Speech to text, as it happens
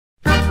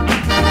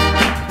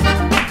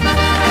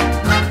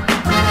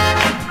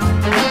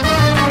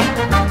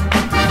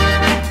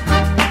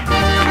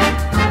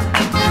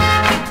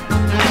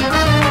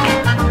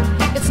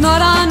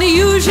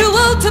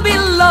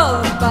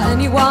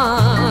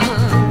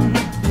anyone.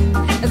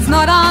 It's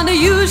not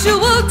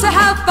unusual to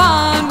have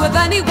fun with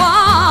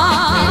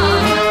anyone.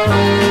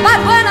 But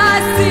when I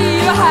see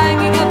you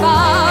hanging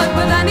about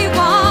with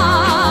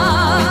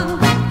anyone,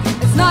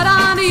 it's not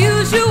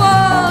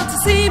unusual to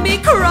see me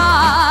cry.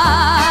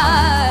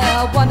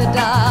 I wanna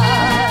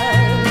die.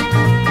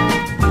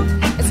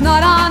 It's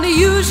not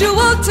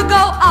unusual to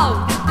go out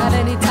at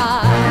any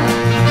time.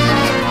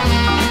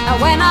 And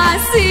when I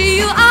see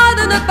you out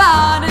and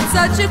about, it's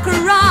such a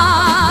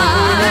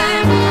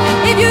crime.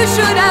 If you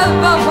should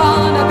ever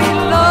wanna be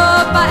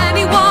loved by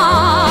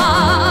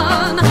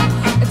anyone,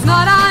 it's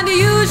not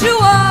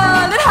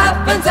unusual, it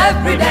happens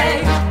every day.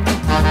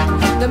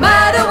 No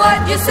matter what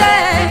you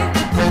say,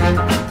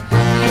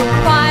 you'll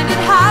find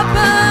it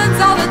happens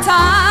all the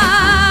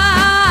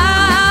time.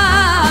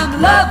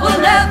 Love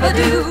will never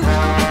do,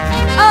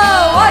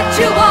 oh, what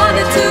you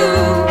wanna do.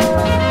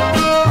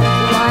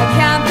 Why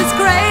can't this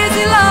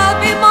crazy love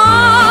be mine?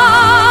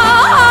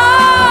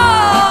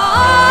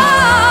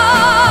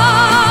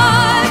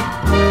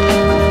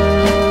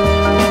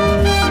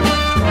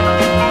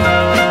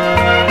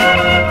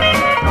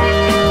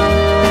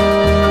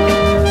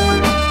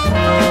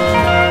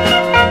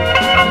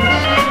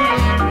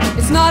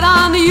 It's not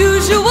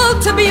unusual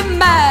to be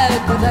mad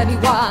with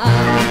anyone.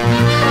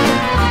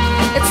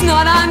 It's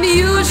not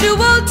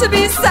unusual to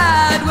be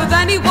sad with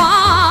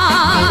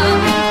anyone.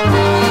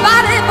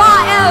 But if I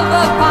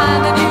ever find